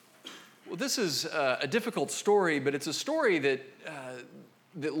Well, this is a difficult story, but it's a story that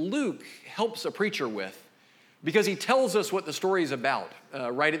Luke helps a preacher with because he tells us what the story is about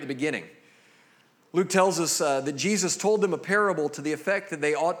right at the beginning. Luke tells us that Jesus told them a parable to the effect that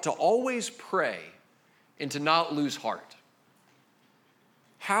they ought to always pray and to not lose heart.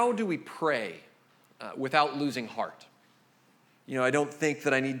 How do we pray without losing heart? You know, I don't think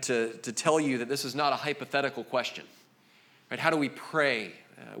that I need to tell you that this is not a hypothetical question. Right? How do we pray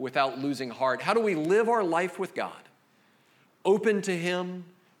without losing heart? How do we live our life with God? Open to Him,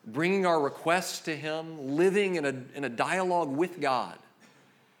 bringing our requests to Him, living in a dialogue with God.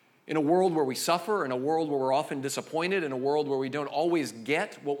 In a world where we suffer, in a world where we're often disappointed, in a world where we don't always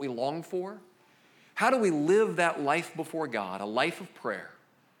get what we long for. How do we live that life before God, a life of prayer,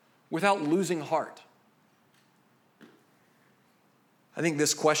 without losing heart? I think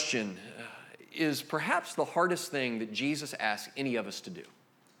this question is perhaps the hardest thing that Jesus asks any of us to do.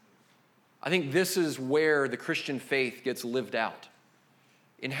 I think this is where the Christian faith gets lived out.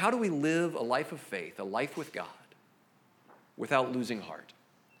 In how do we live a life of faith, a life with God, without losing heart?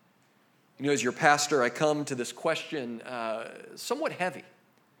 You know, as your pastor, I come to this question somewhat heavy.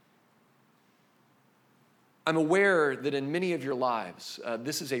 I'm aware that in many of your lives,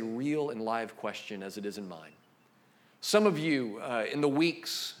 this is a real and live question as it is in mine. Some of you in the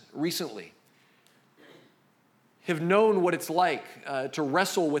weeks recently have known what it's like to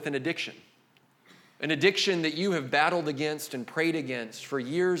wrestle with an addiction that you have battled against and prayed against for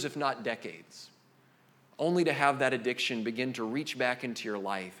years, if not decades, only to have that addiction begin to reach back into your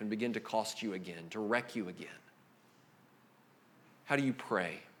life and begin to cost you again, to wreck you again. How do you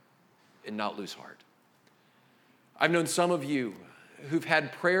pray and not lose heart? I've known some of you who've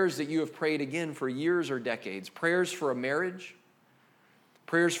had prayers that you have prayed again for years or decades, prayers for a marriage,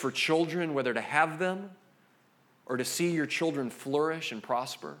 prayers for children, whether to have them or to see your children flourish and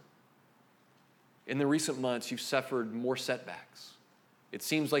prosper. In the recent months, you've suffered more setbacks. It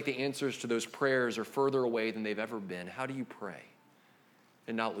seems like the answers to those prayers are further away than they've ever been. How do you pray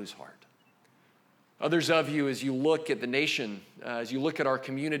and not lose heart? Others of you, as you look at the nation, as you look at our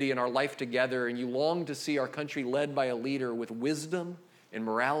community and our life together, and you long to see our country led by a leader with wisdom and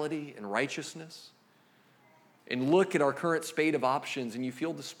morality and righteousness, and look at our current spate of options and you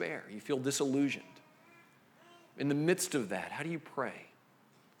feel despair, you feel disillusioned. In the midst of that, how do you pray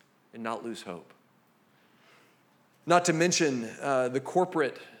and not lose hope? Not to mention the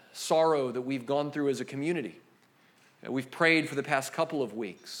corporate sorrow that we've gone through as a community. We've prayed for the past couple of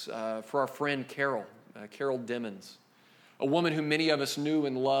weeks for our friend Carol Dimmons, a woman who many of us knew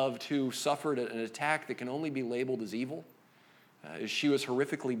and loved, who suffered an attack that can only be labeled as evil. She was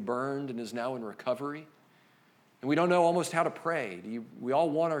horrifically burned and is now in recovery. And we don't know almost how to pray. We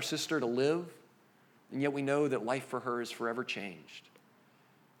all want our sister to live, and yet we know that life for her is forever changed.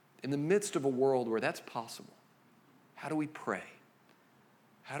 In the midst of a world where that's possible, how do we pray?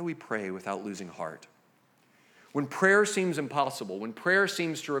 How do we pray without losing heart? When prayer seems impossible, when prayer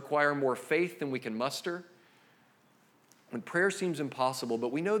seems to require more faith than we can muster, when prayer seems impossible,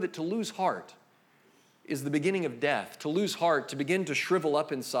 but we know that to lose heart is the beginning of death, to lose heart, to begin to shrivel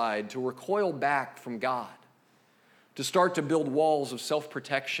up inside, to recoil back from God, to start to build walls of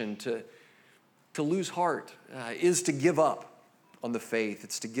self-protection, to lose heart is to give up on the faith.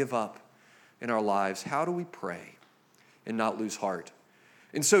 It's to give up in our lives. How do we pray and not lose heart?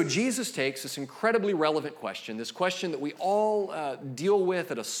 And so Jesus takes this incredibly relevant question, this question that we all deal with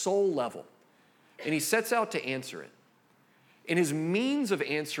at a soul level, and he sets out to answer it. And his means of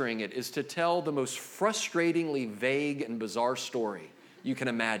answering it is to tell the most frustratingly vague and bizarre story you can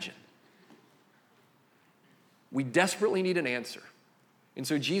imagine. We desperately need an answer. And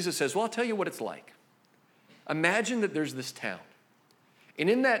so Jesus says, well, I'll tell you what it's like. Imagine that there's this town. And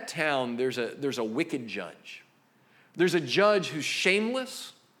in that town, there's a wicked judge. There's a judge who's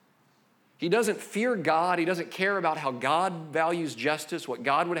shameless. He doesn't fear God. He doesn't care about how God values justice, what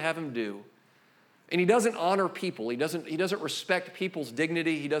God would have him do. And he doesn't honor people. He doesn't respect people's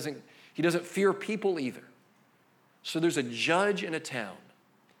dignity. He doesn't fear people either. So there's a judge in a town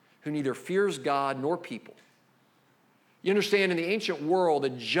who neither fears God nor people. You understand, in the ancient world, a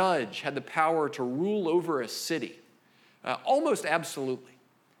judge had the power to rule over a city, almost absolutely.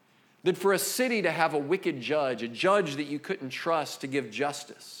 That for a city to have a wicked judge, a judge that you couldn't trust to give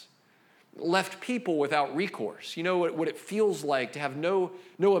justice, left people without recourse. You know what it feels like to have no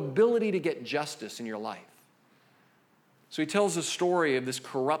ability to get justice in your life. So he tells the story of this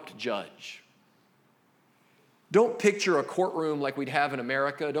corrupt judge. Don't picture a courtroom like we'd have in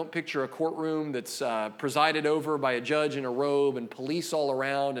America. Don't picture a courtroom that's presided over by a judge in a robe and police all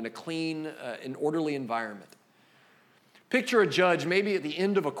around and a clean and orderly environment. Picture a judge maybe at the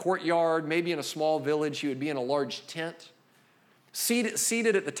end of a courtyard, maybe in a small village. He would be in a large tent,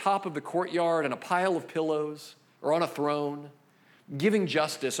 seated at the top of the courtyard on a pile of pillows or on a throne, giving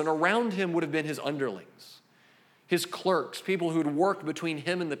justice. And around him would have been his underlings, his clerks, people who would work between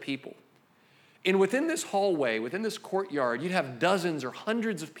him and the people. And within this hallway, within this courtyard, you'd have dozens or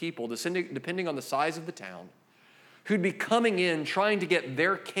hundreds of people, depending on the size of the town, who'd be coming in trying to get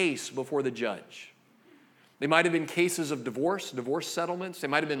their case before the judge. They might have been cases of divorce settlements. They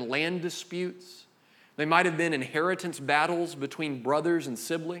might have been land disputes. They might have been inheritance battles between brothers and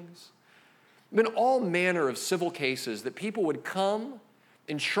siblings. Been all manner of civil cases that people would come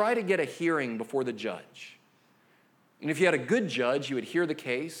and try to get a hearing before the judge. And if you had a good judge, you would hear the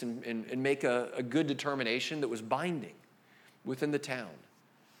case and make a good determination that was binding within the town.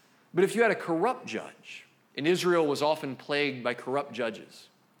 But if you had a corrupt judge, and Israel was often plagued by corrupt judges,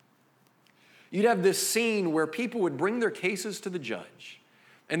 you'd have this scene where people would bring their cases to the judge,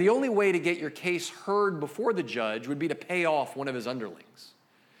 and the only way to get your case heard before the judge would be to pay off one of his underlings.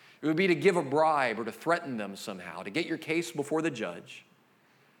 It would be to give a bribe or to threaten them somehow, to get your case before the judge.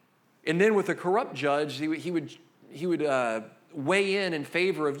 And then with a corrupt judge, he would weigh in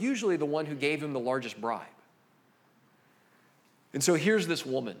favor of usually the one who gave him the largest bribe. And so here's this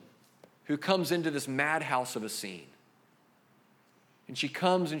woman who comes into this madhouse of a scene. And she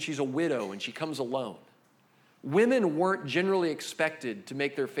comes and she's a widow and she comes alone. Women weren't generally expected to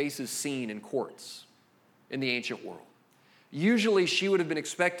make their faces seen in courts in the ancient world. Usually she would have been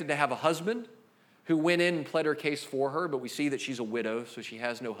expected to have a husband who went in and pled her case for her, but we see that she's a widow, so she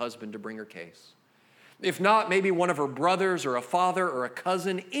has no husband to bring her case. If not, maybe one of her brothers or a father or a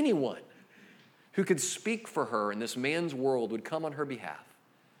cousin, anyone who could speak for her in this man's world would come on her behalf.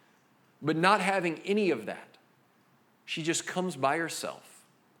 But not having any of that, she just comes by herself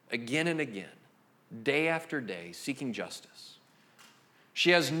again and again, day after day, seeking justice.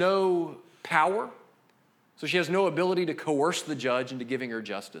 She has no power, so she has no ability to coerce the judge into giving her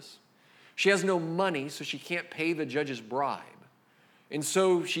justice. She has no money, so she can't pay the judge's bribe. And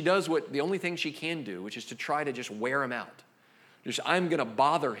so she does the only thing she can do, which is to try to just wear him out. I'm going to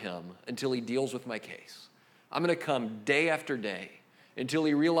bother him until he deals with my case. I'm going to come day after day until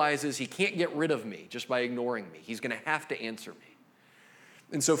he realizes he can't get rid of me just by ignoring me. He's going to have to answer me.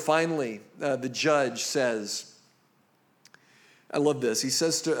 And so finally, the judge says, I love this. He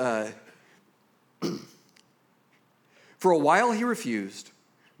says for a while he refused,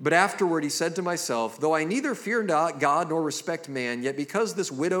 but afterward he said to myself, though I neither fear God nor respect man, yet because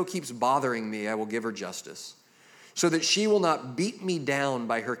this widow keeps bothering me, I will give her justice, so that she will not beat me down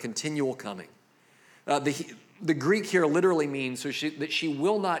by her continual coming. The Greek here literally means that she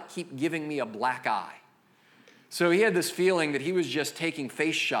will not keep giving me a black eye. So he had this feeling that he was just taking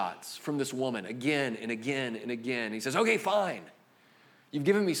face shots from this woman again and again and again. He says, okay, fine. You've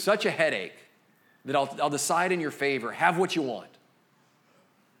given me such a headache that I'll decide in your favor. Have what you want.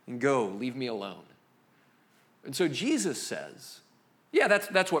 And go, leave me alone. And so Jesus says, yeah,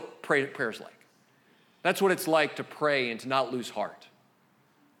 that's what prayer's like. That's what it's like to pray and to not lose heart.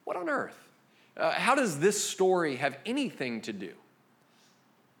 What on earth? How does this story have anything to do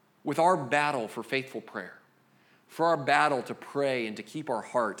with our battle for faithful prayer, for our battle to pray and to keep our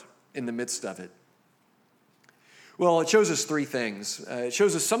heart in the midst of it? Well, it shows us three things. It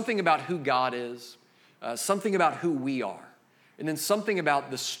shows us something about who God is, something about who we are, and then something about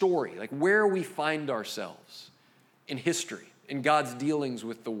the story, like where we find ourselves in history, in God's dealings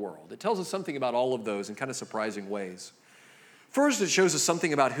with the world. It tells us something about all of those in kind of surprising ways. First, it shows us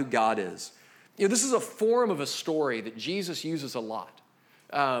something about who God is. This is a form of a story that Jesus uses a lot,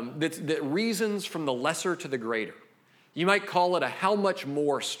 that reasons from the lesser to the greater. You might call it a how much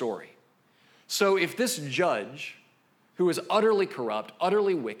more story. So if this judge, who was utterly corrupt,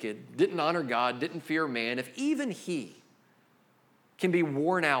 utterly wicked, didn't honor God, didn't fear man, if even he can be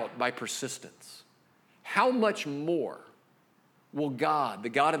worn out by persistence, how much more will God, the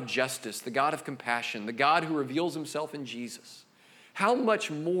God of justice, the God of compassion, the God who reveals himself in Jesus, how much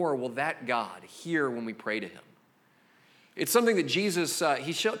more will that God hear when we pray to him? It's something that Jesus,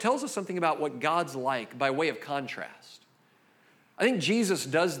 tells us something about what God's like by way of contrast. I think Jesus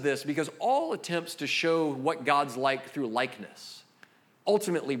does this because all attempts to show what God's like through likeness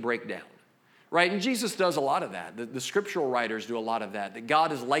ultimately break down, right? And Jesus does a lot of that. The scriptural writers do a lot of that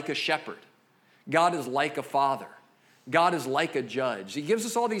God is like a shepherd. God is like a father. God is like a judge. He gives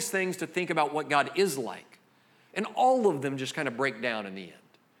us all these things to think about what God is like. And all of them just kind of break down in the end,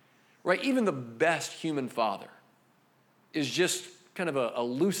 right? Even the best human father is just kind of a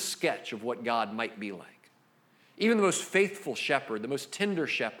loose sketch of what God might be like. Even the most faithful shepherd, the most tender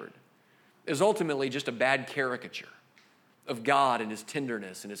shepherd, is ultimately just a bad caricature of God and his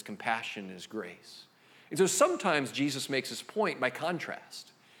tenderness and his compassion and his grace. And so sometimes Jesus makes his point by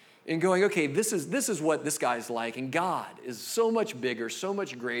contrast in going, okay, this is what this guy's like, and God is so much bigger, so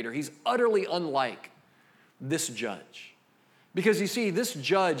much greater. He's utterly unlike this judge. Because you see, this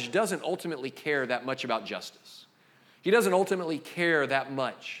judge doesn't ultimately care that much about justice. He doesn't ultimately care that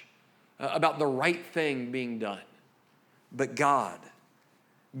much about the right thing being done. But God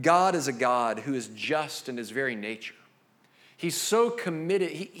is a God who is just in his very nature. He's so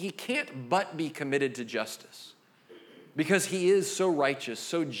committed, he can't but be committed to justice because he is so righteous,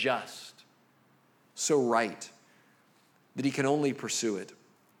 so just, so right, that he can only pursue it.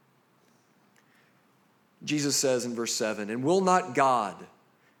 Jesus says in verse 7, "And will not God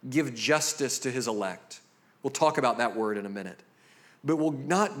give justice to his elect?" We'll talk about that word in a minute. "But will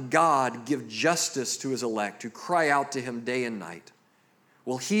not God give justice to his elect who cry out to him day and night?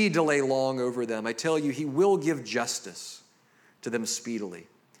 Will he delay long over them? I tell you, he will give justice to them speedily."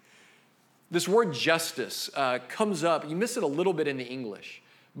 This word justice comes up. You miss it a little bit in the English,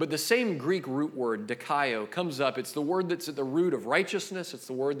 but the same Greek root word, dikaio, comes up. It's the word that's at the root of righteousness. It's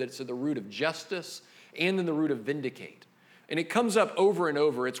the word that's at the root of justice and in the root of vindicate. And it comes up over and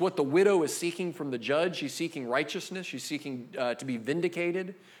over. It's what the widow is seeking from the judge. She's seeking righteousness. She's seeking to be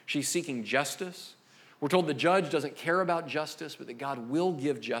vindicated. She's seeking justice. We're told the judge doesn't care about justice, but that God will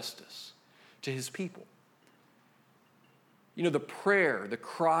give justice to his people. You know, the prayer, the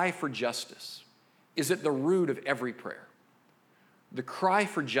cry for justice is at the root of every prayer. The cry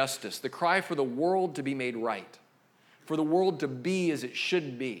for justice, the cry for the world to be made right, for the world to be as it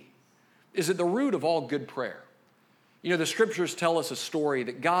should be, is at the root of all good prayer. You know, the scriptures tell us a story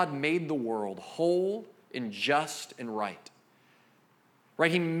that God made the world whole and just and right.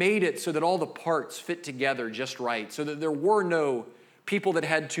 Right? He made it so that all the parts fit together just right, so that there were no people that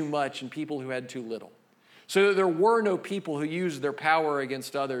had too much and people who had too little. So that there were no people who used their power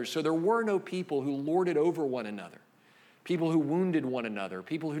against others. So there were no people who lorded over one another, people who wounded one another,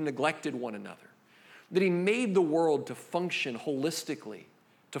 people who neglected one another. That he made the world to function holistically,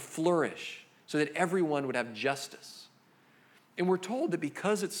 to flourish, so that everyone would have justice. And we're told that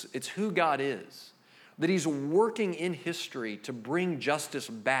because it's who God is, that he's working in history to bring justice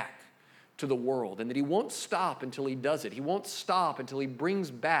back to the world, and that he won't stop until he does it. He won't stop until he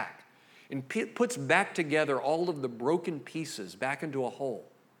brings back and puts back together all of the broken pieces back into a whole.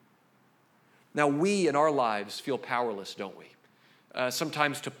 Now, we in our lives feel powerless, don't we?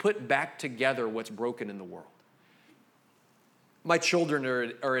 Sometimes to put back together what's broken in the world. My children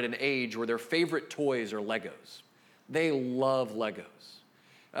are at an age where their favorite toys are Legos. They love Legos.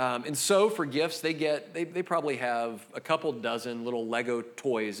 And so for gifts, they probably have a couple dozen little Lego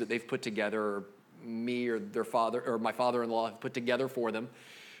toys that they've put together, or me or their father or my father-in-law have put together for them.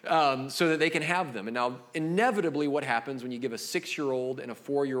 So that they can have them. And now, inevitably, what happens when you give a 6-year-old and a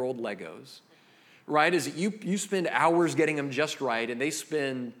 4-year-old Legos, right, is that you spend hours getting them just right, and they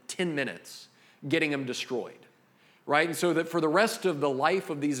spend 10 minutes getting them destroyed, right? And so that for the rest of the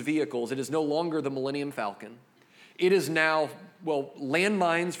life of these vehicles, it is no longer the Millennium Falcon. It is now,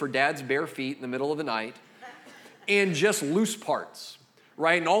 landmines for Dad's bare feet in the middle of the night, and just loose parts,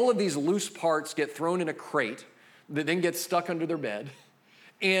 right? And all of these loose parts get thrown in a crate that then gets stuck under their bed.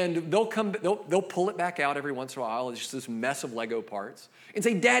 And they'll pull it back out every once in a while. It's just this mess of Lego parts. And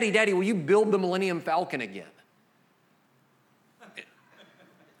say, Daddy, will you build the Millennium Falcon again?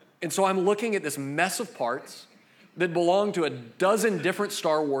 And so I'm looking at this mess of parts that belong to a dozen different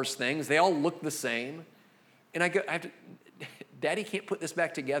Star Wars things. They all look the same. And Daddy can't put this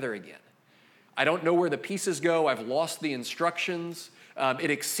back together again. I don't know where the pieces go. I've lost the instructions. It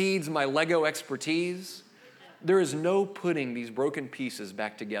exceeds my Lego expertise. There is no putting these broken pieces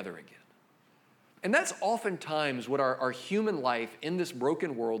back together again. And that's oftentimes what our human life in this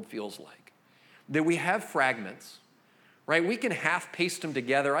broken world feels like. That we have fragments, right? We can half paste them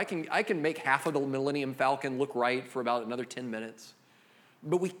together. I can make half of the Millennium Falcon look right for about another 10 minutes.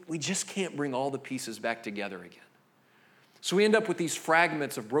 But we just can't bring all the pieces back together again. So we end up with these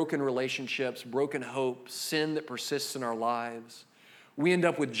fragments of broken relationships, broken hope, sin that persists in our lives. We end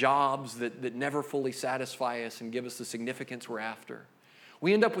up with jobs that never fully satisfy us and give us the significance we're after.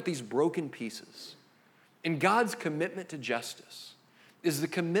 We end up with these broken pieces. And God's commitment to justice is the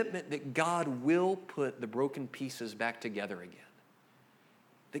commitment that God will put the broken pieces back together again.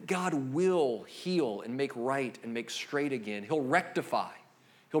 That God will heal and make right and make straight again. He'll rectify.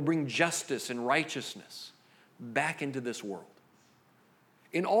 He'll bring justice and righteousness back into this world.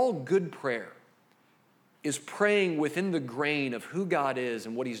 In all good prayer is praying within the grain of who God is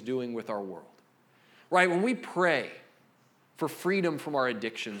and what he's doing with our world. Right? When we pray for freedom from our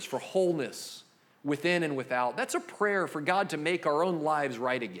addictions, for wholeness within and without. That's a prayer for God to make our own lives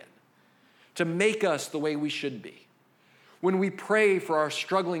right again, to make us the way we should be. When we pray for our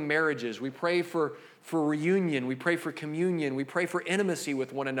struggling marriages, we pray for reunion, we pray for communion, we pray for intimacy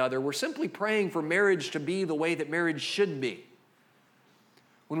with one another, we're simply praying for marriage to be the way that marriage should be.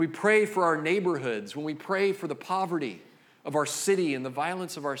 When we pray for our neighborhoods, when we pray for the poverty of our city and the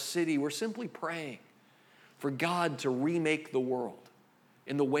violence of our city, we're simply praying for God to remake the world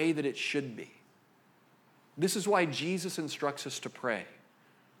in the way that it should be. This is why Jesus instructs us to pray,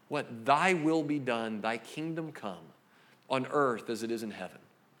 "What thy will be done, thy kingdom come, on earth as it is in heaven."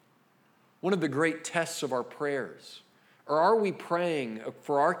 One of the great tests of our prayers, are we praying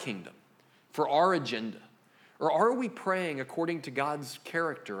for our kingdom, for our agenda? Or are we praying according to God's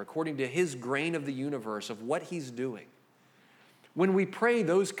character, according to his grain of the universe, of what he's doing? When we pray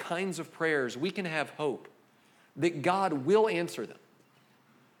those kinds of prayers, we can have hope that God will answer them.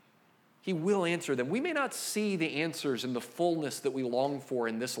 He will answer them. We may not see the answers in the fullness that we long for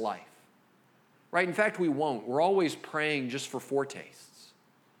in this life, right? In fact, we won't. We're always praying just for foretastes.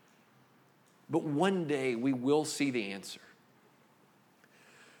 But one day we will see the answer.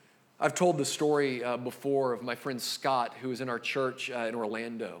 I've told the story before of my friend Scott, who was in our church in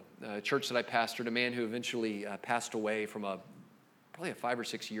Orlando, a church that I pastored, a man who eventually passed away from probably a 5 or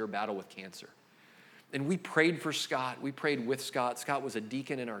 6 year battle with cancer. And we prayed for Scott. We prayed with Scott. Scott was a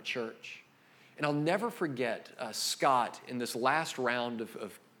deacon in our church. And I'll never forget Scott in this last round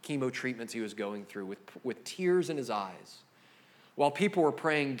of chemo treatments he was going through with tears in his eyes. While people were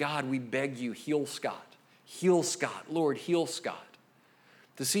praying, "God, we beg you, heal Scott. Heal Scott. Lord, heal Scott."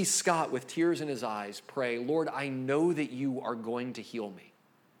 To see Scott with tears in his eyes pray, "Lord, I know that you are going to heal me.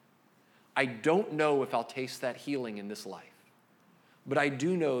 I don't know if I'll taste that healing in this life, but I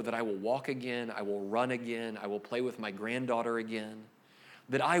do know that I will walk again, I will run again, I will play with my granddaughter again,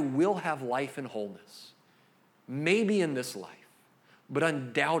 that I will have life and wholeness, maybe in this life, but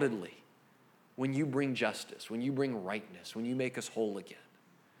undoubtedly when you bring justice, when you bring rightness, when you make us whole again."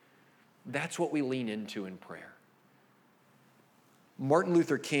 That's what we lean into in prayer. Martin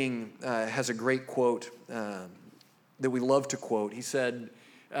Luther King has a great quote that we love to quote. He said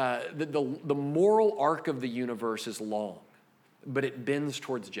that the moral arc of the universe is long, but it bends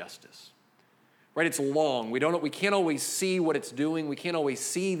towards justice. Right? It's long. We can't always see what it's doing. We can't always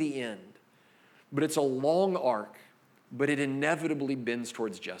see the end. But it's a long arc, but it inevitably bends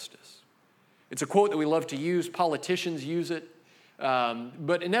towards justice. It's a quote that we love to use. Politicians use it.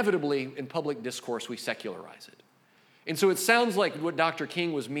 But inevitably, in public discourse, we secularize it. And so it sounds like what Dr.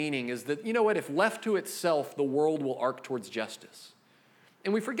 King was meaning is that, you know what, if left to itself, the world will arc towards justice.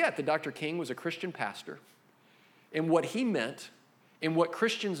 And we forget that Dr. King was a Christian pastor, and what he meant and what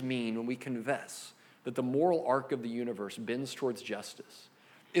Christians mean when we confess that the moral arc of the universe bends towards justice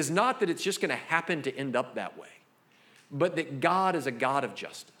is not that it's just going to happen to end up that way, but that God is a God of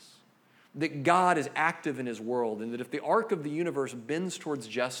justice, that God is active in his world, and that if the arc of the universe bends towards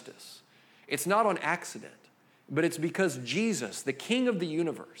justice, it's not on accident, but it's because Jesus, the King of the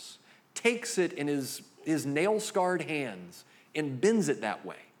universe, takes it in his nail-scarred hands and bends it that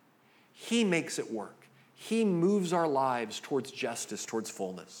way. He makes it work. He moves our lives towards justice, towards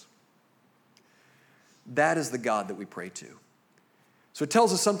fullness. That is the God that we pray to. So it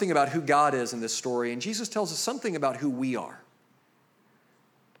tells us something about who God is in this story, and Jesus tells us something about who we are.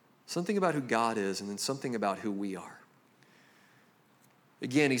 Something about who God is, and then something about who we are.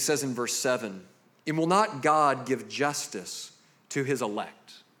 Again, he says in verse 7, "And will not God give justice to his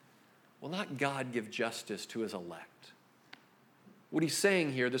elect?" Will not God give justice to his elect? What he's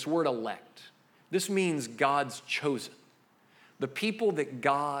saying here, this word elect, this means God's chosen. The people that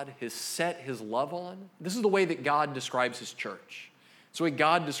God has set his love on. This is the way that God describes his church. It's the way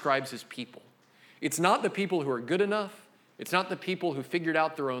God describes his people. It's not the people who are good enough. It's not the people who figured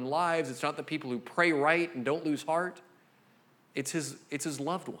out their own lives. It's not the people who pray right and don't lose heart. It's his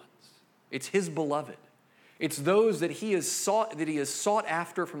loved ones. It's his beloved. It's those that he has sought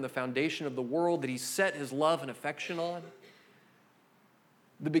after from the foundation of the world, that he set his love and affection on.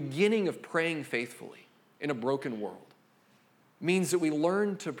 The beginning of praying faithfully in a broken world means that we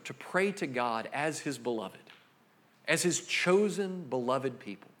learn to pray to God as his beloved, as his chosen beloved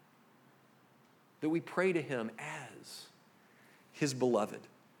people, that we pray to him as his beloved.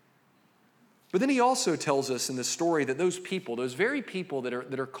 But then he also tells us in this story that those people, those very people that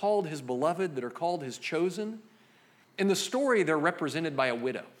are called his beloved, that are called his chosen, in the story they're represented by a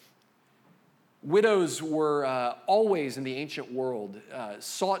widow. Widows were always in the ancient world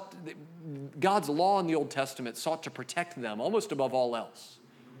God's law in the Old Testament sought to protect them almost above all else,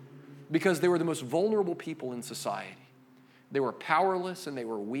 because they were the most vulnerable people in society. They were powerless and they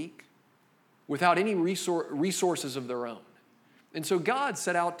were weak. without any resources of their own. And so God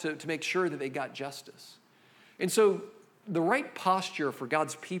set out to make sure that they got justice. And so the right posture for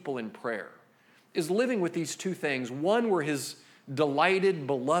God's people in prayer is living with these two things. One, we're his delighted,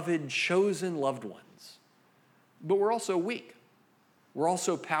 beloved, chosen loved ones. But we're also weak. We're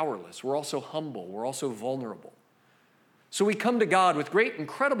also powerless. We're also humble. We're also vulnerable. So we come to God with great,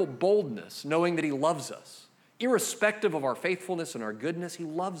 incredible boldness, knowing that he loves us. Irrespective of our faithfulness and our goodness, he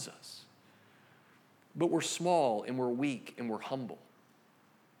loves us. But we're small and we're weak and we're humble.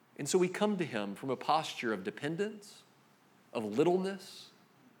 And so we come to him from a posture of dependence, of littleness,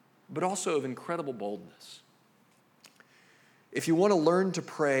 but also of incredible boldness. If you want to learn to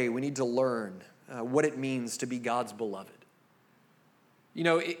pray, we need to learn what it means to be God's beloved. You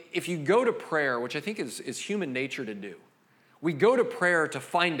know, if you go to prayer, which I think is human nature to do, we go to prayer to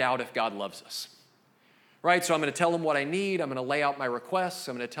find out if God loves us, right? So I'm going to tell him what I need. I'm going to lay out my requests.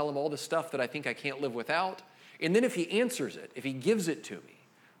 I'm going to tell him all the stuff that I think I can't live without. And then if he answers it, if he gives it to me,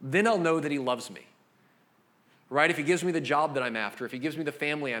 then I'll know that he loves me, right? If he gives me the job that I'm after, if he gives me the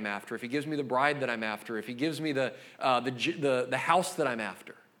family I'm after, if he gives me the bride that I'm after, if he gives me the house that I'm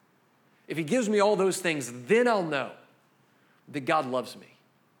after, if he gives me all those things, then I'll know that God loves me.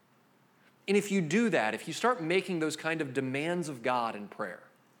 And if you do that, if you start making those kind of demands of God in prayer,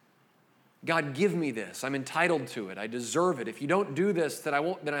 God, give me this. I'm entitled to it. I deserve it. If you don't do this, then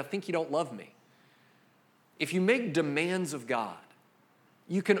I think you don't love me. If you make demands of God,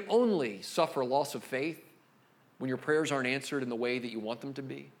 you can only suffer loss of faith when your prayers aren't answered in the way that you want them to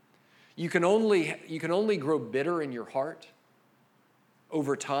be. You can only grow bitter in your heart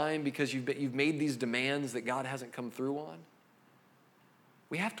over time because you've made these demands that God hasn't come through on.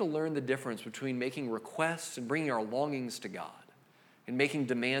 We have to learn the difference between making requests and bringing our longings to God and making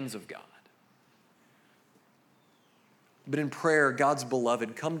demands of God. But in prayer, God's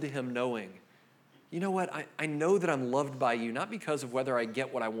beloved come to him knowing, you know what, I know that I'm loved by you, not because of whether I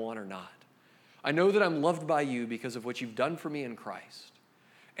get what I want or not. I know that I'm loved by you because of what you've done for me in Christ.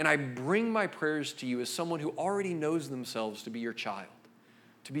 And I bring my prayers to you as someone who already knows themselves to be your child,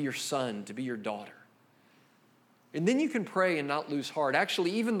 to be your son, to be your daughter. And then you can pray and not lose heart.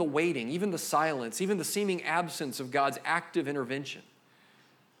 Actually, even the waiting, even the silence, even the seeming absence of God's active intervention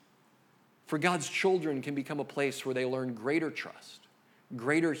for God's children can become a place where they learn greater trust,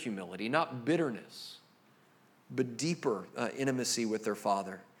 greater humility, not bitterness, but deeper intimacy with their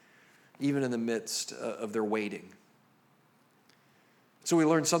Father, even in the midst of their waiting. So we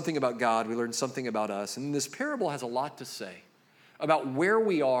learn something about God, we learn something about us, and this parable has a lot to say about where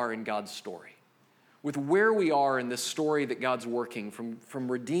we are in God's story, with where we are in this story that God's working from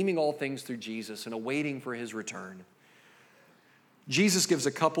redeeming all things through Jesus and awaiting for his return. Jesus gives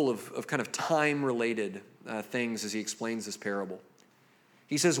a couple of kind of time-related things as he explains this parable.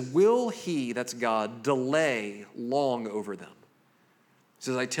 He says, will he, that's God, delay long over them? He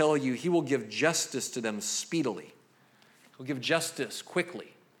says, I tell you, he will give justice to them speedily. He'll give justice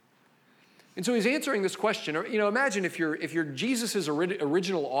quickly. And so he's answering this question. You know, imagine if you're Jesus'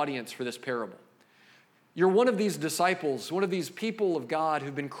 original audience for this parable. You're one of these disciples, one of these people of God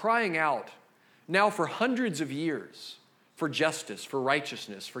who've been crying out now for hundreds of years for justice, for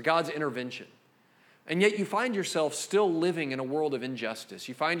righteousness, for God's intervention. And yet you find yourself still living in a world of injustice.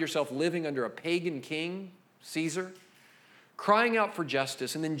 You find yourself living under a pagan king, Caesar, crying out for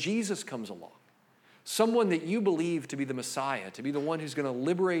justice, and then Jesus comes along, someone that you believe to be the Messiah, to be the one who's going to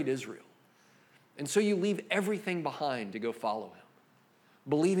liberate Israel. And so you leave everything behind to go follow him,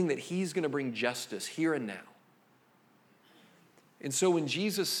 believing that he's going to bring justice here and now. And so when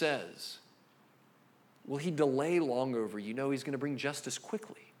Jesus says, will he delay long over you? No, he's going to bring justice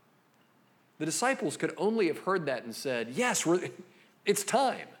quickly. The disciples could only have heard that and said, yes, it's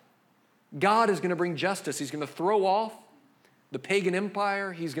time. God is going to bring justice. He's going to throw off the pagan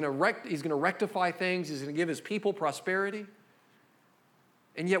empire. He's going to rectify things. He's going to give his people prosperity.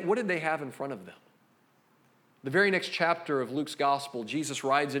 And yet, what did they have in front of them? The very next chapter of Luke's gospel, Jesus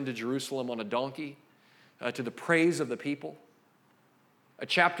rides into Jerusalem on a donkey to the praise of the people. A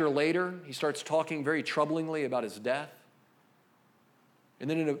chapter later, he starts talking very troublingly about his death. And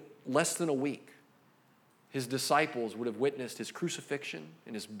then in less than a week, his disciples would have witnessed his crucifixion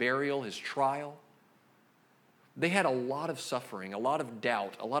and his burial, his trial. They had a lot of suffering, a lot of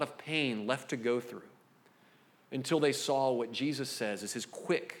doubt, a lot of pain left to go through until they saw what Jesus says is his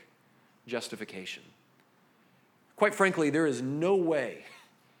quick justification. Quite frankly, there is no way,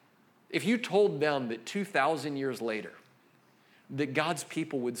 if you told them that 2,000 years later, that God's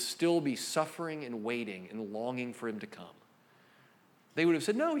people would still be suffering and waiting and longing for him to come, they would have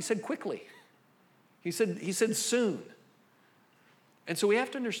said, no, he said quickly. He said soon. And so we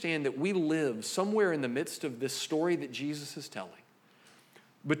have to understand that we live somewhere in the midst of this story that Jesus is telling,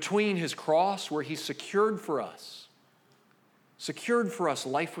 between his cross, where he secured for us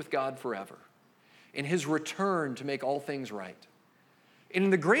life with God forever, and his return to make all things right. And in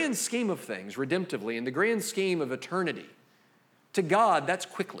the grand scheme of things, redemptively, in the grand scheme of eternity, to God, that's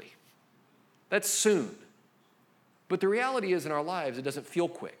quickly. That's soon. But the reality is in our lives, it doesn't feel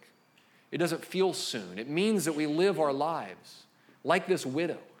quick. It doesn't feel soon. It means that we live our lives like this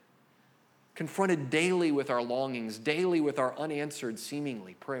widow, confronted daily with our longings, daily with our unanswered,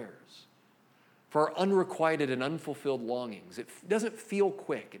 seemingly, prayers, for our unrequited and unfulfilled longings. It doesn't feel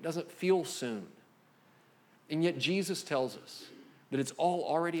quick. It doesn't feel soon. And yet Jesus tells us that it's all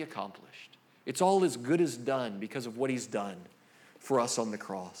already accomplished. It's all as good as done because of what he's done for us on the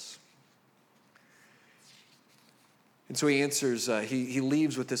cross. And so he answers, he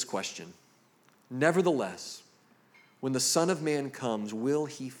leaves with this question. Nevertheless, when the Son of Man comes, will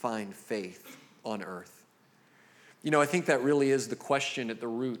he find faith on earth? You know, I think that really is the question at the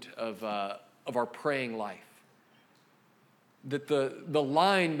root of our praying life. That the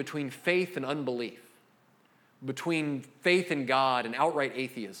line between faith and unbelief, between faith in God and outright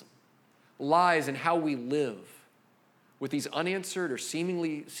atheism, lies in how we live with these unanswered or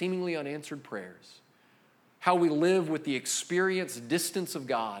seemingly unanswered prayers, how we live with the experienced distance of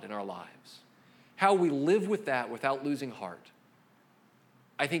God in our lives, how we live with that without losing heart,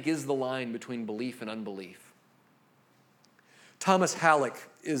 I think is the line between belief and unbelief. Thomas Halleck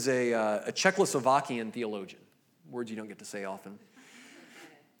is a Czechoslovakian theologian, words you don't get to say often.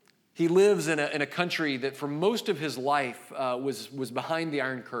 He lives in a country that for most of his life was behind the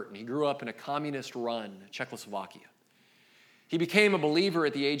Iron Curtain. He grew up in a communist-run Czechoslovakia. He became a believer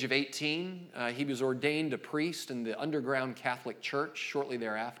at the age of 18. He was ordained a priest in the underground Catholic Church shortly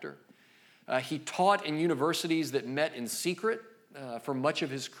thereafter. He taught in universities that met in secret for much of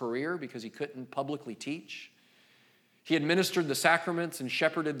his career because he couldn't publicly teach. He administered the sacraments and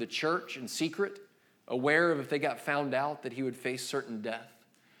shepherded the church in secret, aware of if they got found out that he would face certain death.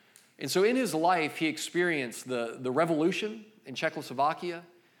 And so in his life, he experienced the revolution in Czechoslovakia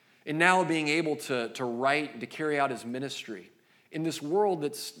and now being able to write and to carry out his ministry in this world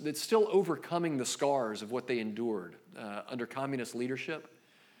that's still overcoming the scars of what they endured under communist leadership,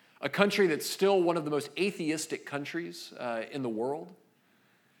 a country that's still one of the most atheistic countries in the world.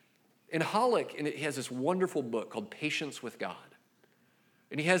 And Halleck, and he has this wonderful book called Patience with God.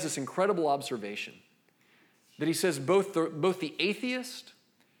 And he has this incredible observation that he says both the atheist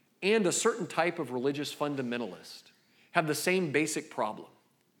and a certain type of religious fundamentalist have the same basic problem,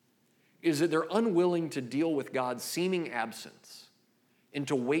 is that they're unwilling to deal with God's seeming absence and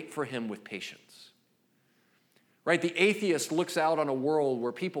to wait for him with patience. Right? The atheist looks out on a world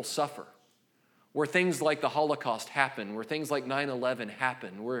where people suffer, where things like the Holocaust happen, where things like 9/11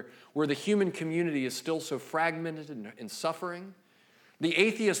 happen, where the human community is still so fragmented and suffering. The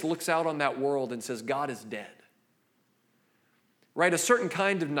atheist looks out on that world and says, God is dead. Right? A certain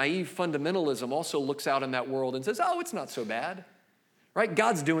kind of naive fundamentalism also looks out in that world and says, oh, it's not so bad. Right?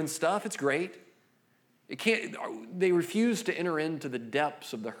 God's doing stuff. It's great. They refuse to enter into the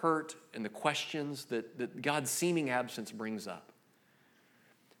depths of the hurt and the questions that God's seeming absence brings up.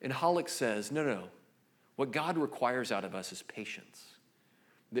 And Halleck says, no. What God requires out of us is patience.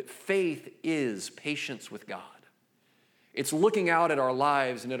 That faith is patience with God. It's looking out at our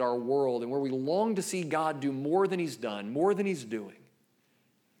lives and at our world and where we long to see God do more than he's done, more than he's doing,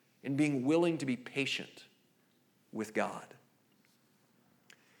 and being willing to be patient with God.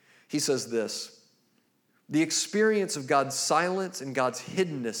 He says this, the experience of God's silence and God's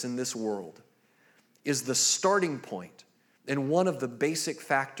hiddenness in this world is the starting point and one of the basic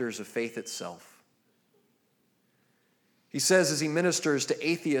factors of faith itself. He says as he ministers to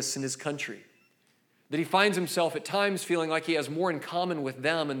atheists in his country, that he finds himself at times feeling like he has more in common with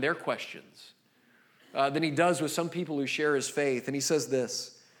them and their questions than he does with some people who share his faith. And he says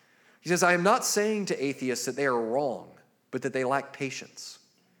this, he says, I am not saying to atheists that they are wrong, but that they lack patience.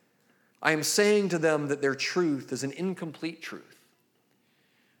 I am saying to them that their truth is an incomplete truth.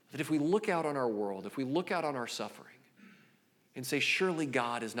 That if we look out on our world, if we look out on our suffering and say, surely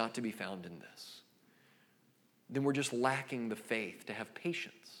God is not to be found in this, then we're just lacking the faith to have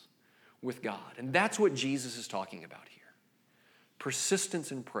patience with God. And that's what Jesus is talking about here.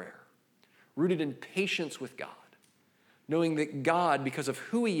 Persistence in prayer, rooted in patience with God, knowing that God, because of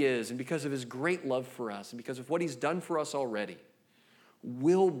who he is and because of his great love for us and because of what he's done for us already,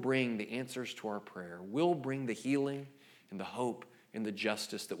 will bring the answers to our prayer, will bring the healing and the hope and the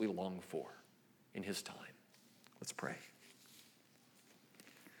justice that we long for in his time. Let's pray.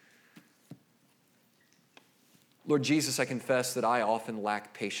 Lord Jesus, I confess that I often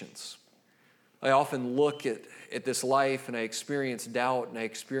lack patience. I often look at this life and I experience doubt and I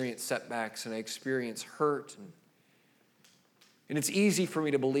experience setbacks and I experience hurt. And it's easy for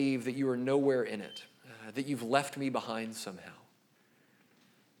me to believe that you are nowhere in it, that you've left me behind somehow.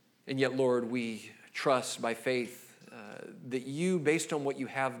 And yet, Lord, we trust by faith that you, based on what you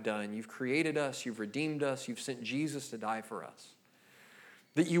have done, you've created us, you've redeemed us, you've sent Jesus to die for us,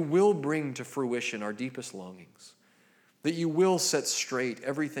 that you will bring to fruition our deepest longings, that you will set straight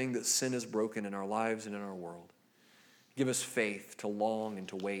everything that sin has broken in our lives and in our world. Give us faith to long and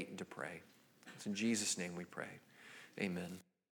to wait and to pray. It's in Jesus' name we pray. Amen.